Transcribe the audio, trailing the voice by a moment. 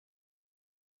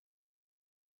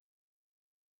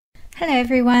Hello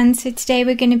everyone, so today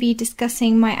we're going to be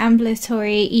discussing my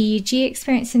ambulatory EEG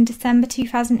experience in December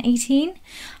 2018. I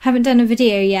haven't done a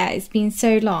video yet, it's been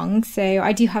so long, so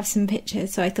I do have some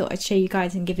pictures, so I thought I'd show you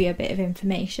guys and give you a bit of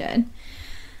information.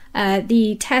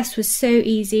 The test was so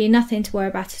easy, nothing to worry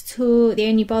about at all. The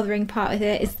only bothering part of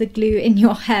it is the glue in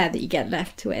your hair that you get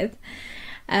left with.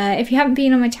 If you haven't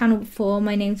been on my channel before,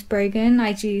 my name's Brogan.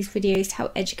 I do these videos to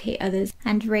help educate others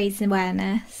and raise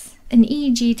awareness. An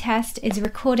EEG test is a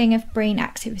recording of brain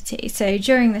activity. So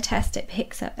during the test it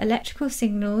picks up electrical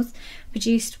signals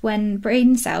produced when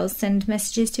brain cells send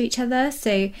messages to each other.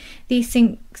 So these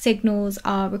signals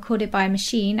are recorded by a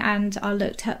machine and are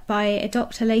looked up by a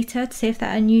doctor later to see if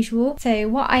they're unusual. So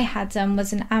what I had done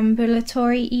was an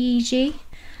ambulatory EEG.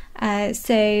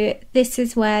 So this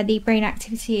is where the brain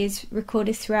activity is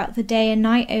recorded throughout the day and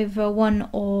night over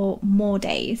 1 or more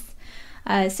days.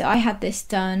 So I had this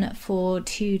done for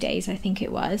 2 days, I think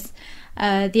it was.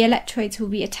 The electrodes will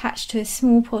be attached to a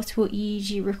small portable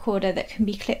EEG recorder that can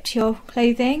be clipped to your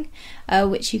clothing,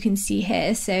 which you can see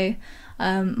here. So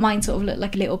mine sort of looked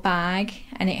like a little bag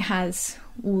and it has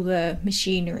all the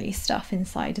machinery stuff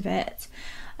inside of it.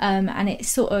 And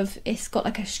it's got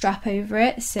like a strap over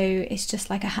it, so it's just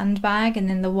like a handbag, and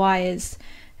then the wires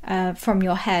from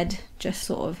your head just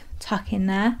sort of tuck in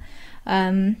there.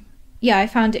 Yeah, I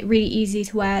found it really easy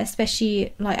to wear,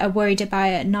 especially like I worried about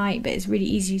it at night, but it's really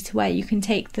easy to wear. You can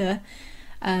take the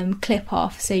clip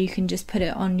off, so you can just put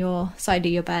it on your side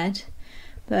of your bed.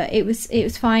 But it was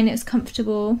fine, it was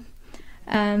comfortable.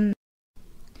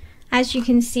 As you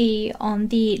can see on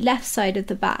the left side of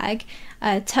the bag,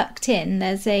 tucked in,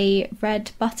 there's a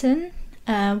red button.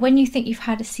 When you think you've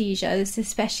had a seizure, this is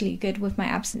especially good with my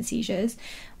absent seizures,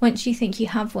 once you think you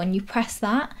have one, you press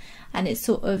that and it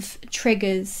sort of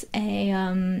triggers a,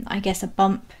 I guess a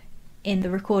bump in the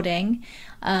recording,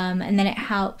 and then it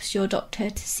helps your doctor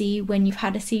to see when you've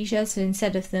had a seizure. So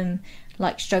instead of them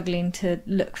like struggling to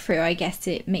look through, I guess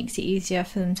it makes it easier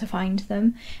for them to find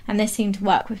them. And this seemed to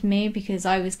work with me because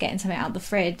I was getting something out of the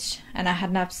fridge and I had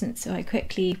an absence, so I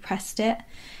quickly pressed it.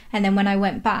 And then when I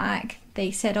went back,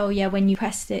 they said, oh yeah, when you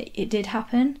pressed it, it did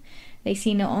happen. They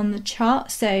seen it on the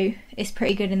chart, so it's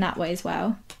pretty good in that way as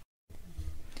well.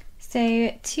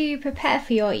 So to prepare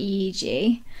for your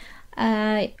EEG,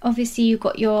 obviously you've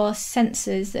got your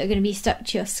sensors that are going to be stuck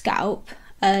to your scalp,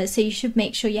 so you should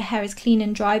make sure your hair is clean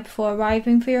and dry before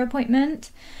arriving for your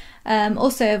appointment.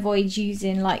 Also avoid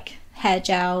using like hair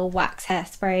gel, wax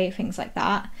hairspray, things like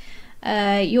that.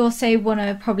 You also want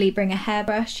to probably bring a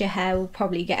hairbrush. Your hair will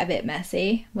probably get a bit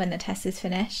messy when the test is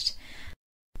finished.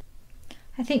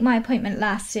 I think my appointment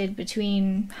lasted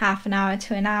between half an hour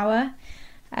to an hour.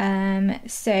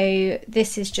 So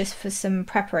this is just for some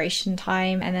preparation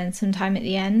time and then some time at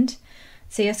the end.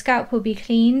 So your scalp will be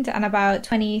cleaned and about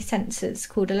 20 sensors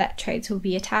called electrodes will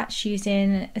be attached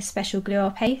using a special glue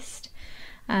or paste.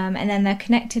 And then they're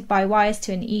connected by wires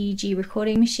to an EEG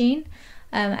recording machine.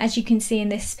 As you can see in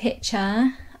this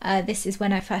picture, this is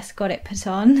when I first got it put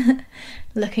on.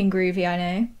 Looking groovy, I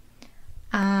know.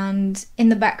 And in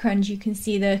the background you can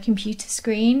see the computer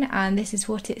screen, and this is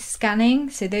what it's scanning.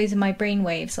 So those are my brain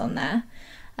waves on there.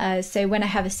 So when I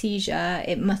have a seizure,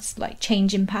 it must like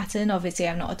change in pattern. Obviously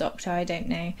I'm not a doctor, I don't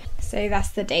know. So that's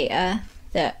the data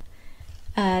that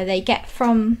they get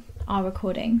from our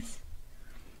recordings.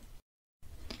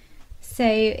 So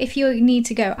if you need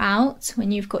to go out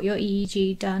when you've got your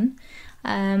EEG done,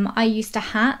 I used a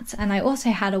hat and I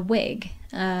also had a wig,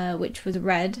 which was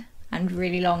red and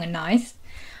really long and nice.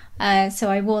 So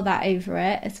I wore that over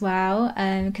it as well,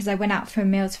 because I went out for a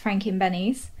meal to Frankie and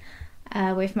Benny's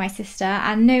with my sister,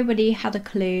 and nobody had a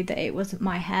clue that it wasn't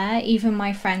my hair. Even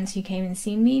my friends who came and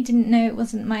seen me didn't know it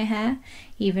wasn't my hair,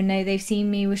 even though they've seen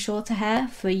me with shorter hair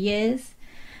for years.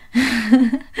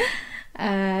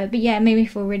 But yeah, it made me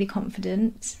feel really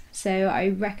confident, so I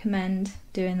recommend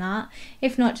doing that.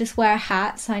 If not, just wear a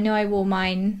hat. So I know I wore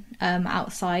mine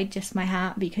outside, just my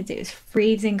hat, because it was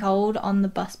freezing cold on the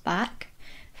bus back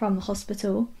from the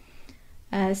hospital.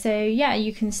 So yeah,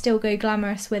 you can still go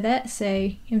glamorous with it,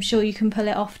 so I'm sure you can pull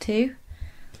it off too.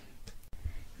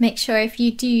 Make sure if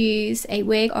you do use a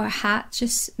wig or a hat,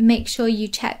 just make sure you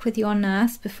check with your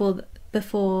nurse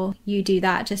before you do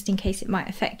that, just in case it might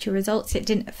affect your results. It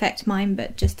didn't affect mine,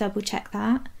 but just double check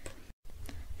that.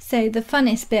 So the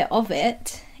funnest bit of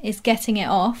it is getting it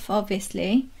off,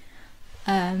 obviously,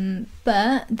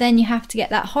 but then you have to get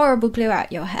that horrible glue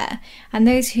out your hair, and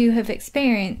those who have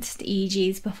experienced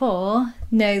EEGs before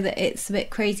know that it's a bit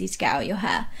crazy to get out your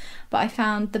hair. But I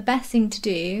found the best thing to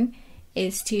do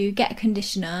is to get a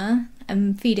conditioner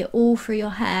and feed it all through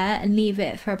your hair and leave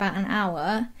it for about an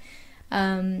hour.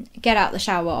 get out the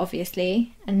shower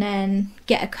obviously, and then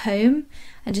get a comb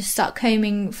and just start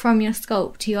combing from your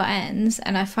scalp to your ends,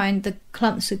 and I find the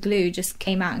clumps of glue just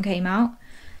came out.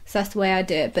 So that's the way I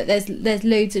do it, but there's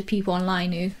loads of people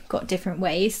online who've got different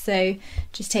ways, so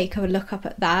just take a look up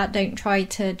at that. Don't try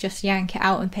to just yank it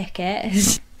out and pick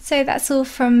it. So that's all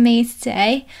from me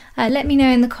today. Let me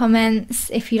know in the comments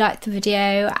if you liked the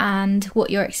video and what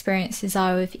your experiences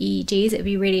are with EEGs. It'd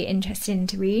be really interesting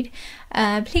to read.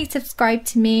 Please subscribe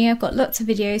to me. I've got lots of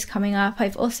videos coming up.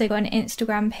 I've also got an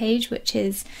Instagram page which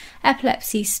is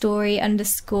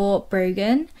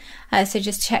epilepsystory_Brogan. So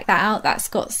just check that out. That's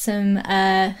got some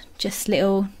just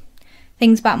little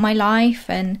things about my life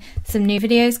and some new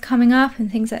videos coming up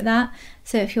and things like that.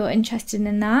 So if you're interested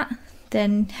in that,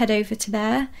 then head over to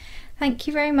there. Thank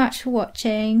you very much for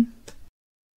watching.